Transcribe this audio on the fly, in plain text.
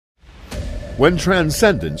When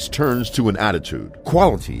transcendence turns to an attitude,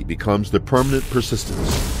 quality becomes the permanent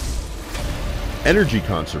persistence. Energy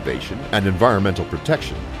conservation and environmental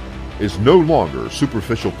protection is no longer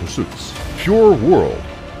superficial pursuits. Pure world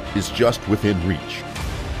is just within reach.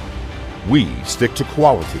 We stick to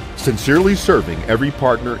quality, sincerely serving every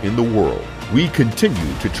partner in the world. We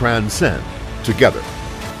continue to transcend together.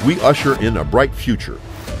 We usher in a bright future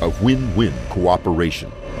of win-win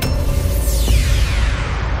cooperation.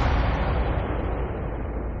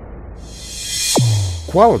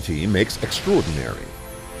 Quality makes extraordinary.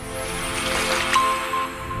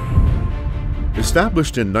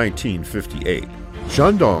 Established in 1958,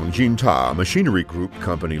 Shandong Jinta Machinery Group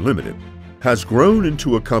Company Limited has grown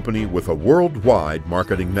into a company with a worldwide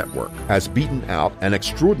marketing network, has beaten out an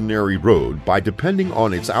extraordinary road by depending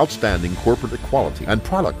on its outstanding corporate equality and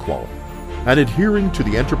product quality, and adhering to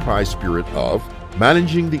the enterprise spirit of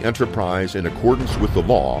managing the enterprise in accordance with the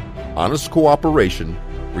law, honest cooperation,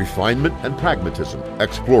 refinement and pragmatism,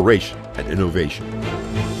 exploration and innovation.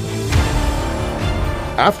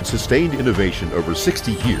 After sustained innovation over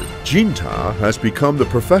 60 years, Jinta has become the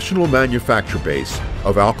professional manufacturer base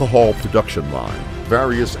of alcohol production line,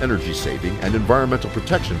 various energy-saving and environmental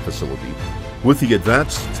protection facilities with the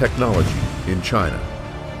advanced technology in China.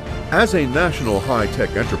 As a national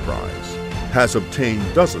high-tech enterprise, has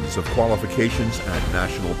obtained dozens of qualifications and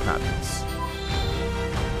national patents.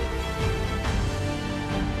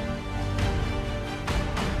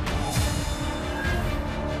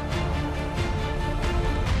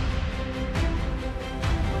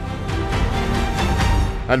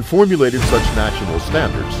 And formulated such national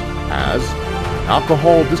standards as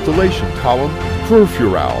alcohol distillation column,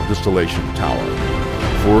 furfural distillation tower,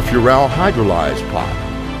 furfural hydrolyzed pot.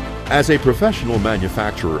 As a professional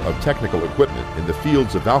manufacturer of technical equipment in the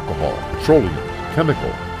fields of alcohol, petroleum,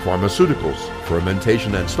 chemical, pharmaceuticals,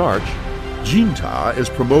 fermentation and starch, Jinta is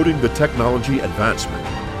promoting the technology advancement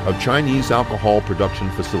of Chinese alcohol production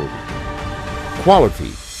facility. Quality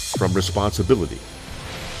from responsibility.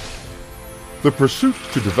 The pursuit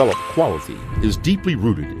to develop quality is deeply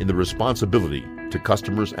rooted in the responsibility to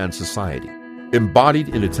customers and society, embodied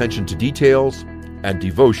in attention to details and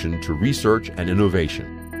devotion to research and innovation.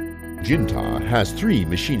 Jinta has 3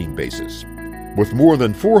 machining bases, with more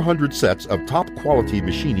than 400 sets of top-quality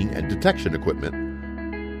machining and detection equipment.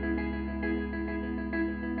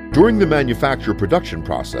 During the manufacture production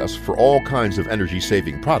process for all kinds of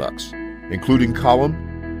energy-saving products, including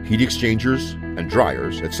column, heat exchangers, and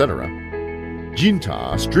dryers, etc.,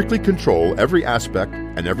 Jinta strictly control every aspect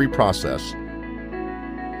and every process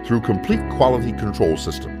through complete quality control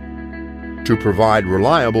system to provide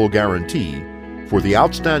reliable guarantee for the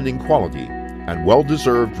outstanding quality and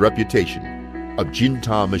well-deserved reputation of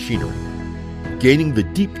Jinta machinery, gaining the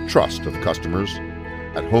deep trust of customers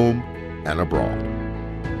at home and abroad.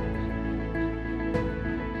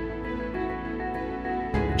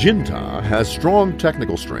 Jinta has strong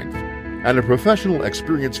technical strength and a professional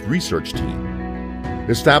experienced research team.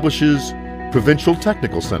 Establishes Provincial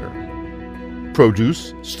Technical Center,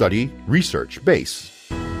 Produce, Study, Research Base,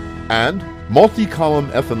 and Multi-Column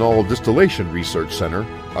Ethanol Distillation Research Center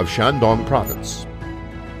of Shandong Province.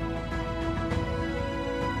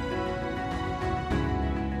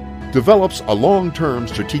 Develops a long-term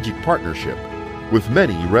strategic partnership with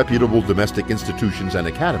many reputable domestic institutions and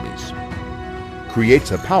academies. Creates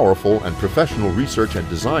a powerful and professional research and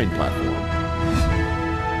design platform.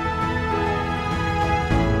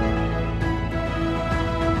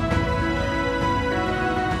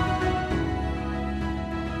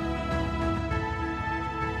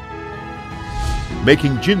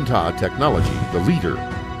 Making Jinta technology the leader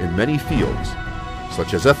in many fields,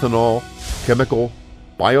 such as ethanol, chemical,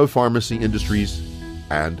 biopharmacy industries,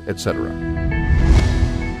 and etc.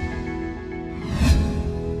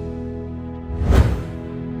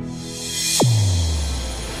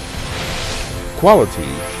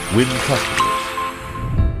 Quality win customers.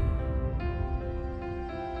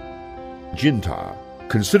 Jinta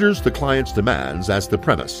considers the client's demands as the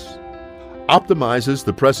premise, optimizes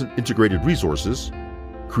the present integrated resources,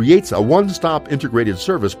 creates a one-stop integrated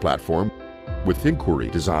service platform with inquiry,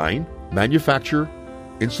 design, manufacture,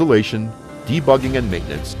 installation, debugging and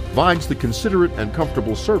maintenance, provides the considerate and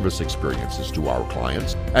comfortable service experiences to our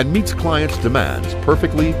clients, and meets clients' demands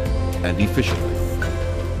perfectly and efficiently.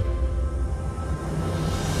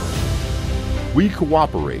 We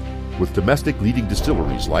cooperate with domestic leading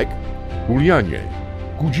distilleries like Wulianye,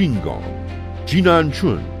 Gujingong,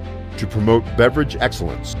 Jinanchun, to promote beverage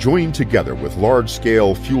excellence, joined together with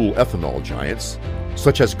large-scale fuel ethanol giants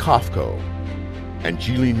such as COFCO and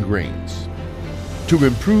Jilin Grains, to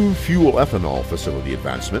improve fuel ethanol facility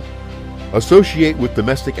advancement Associate with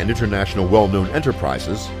domestic and international well-known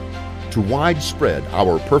enterprises to widespread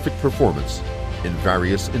our perfect performance in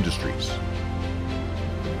various industries.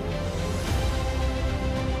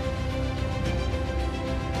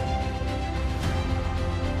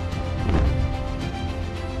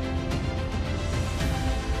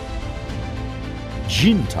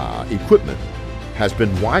 Jinta equipment has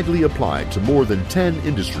been widely applied to more than 10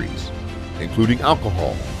 industries, including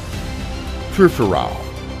alcohol, peripheral,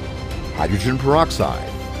 hydrogen peroxide,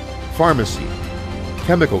 pharmacy,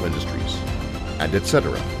 chemical industries, and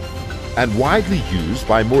etc., and widely used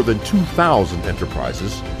by more than 2,000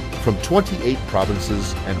 enterprises from 28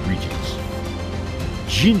 provinces and regions.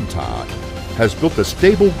 Jinta has built a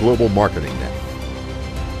stable global marketing net,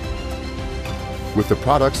 with the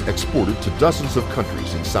products exported to dozens of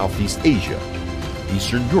countries in Southeast Asia,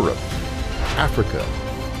 Eastern Europe, Africa,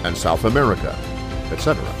 and South America,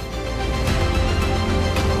 etc.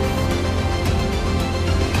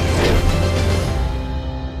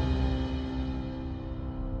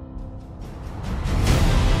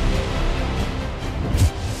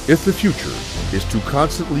 If the future is to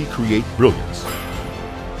constantly create brilliance,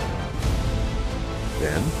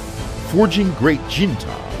 then forging great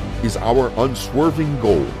Jinta is our unswerving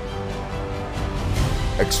goal.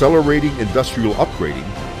 Accelerating industrial upgrading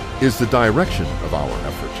is the direction of our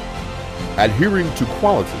effort. Adhering to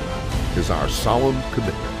quality is our solemn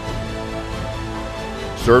commitment.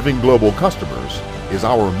 Serving global customers is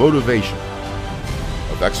our motivation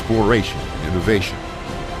of exploration and innovation.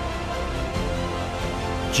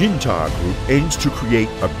 Jinta Group aims to create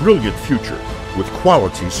a brilliant future with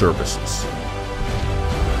quality services.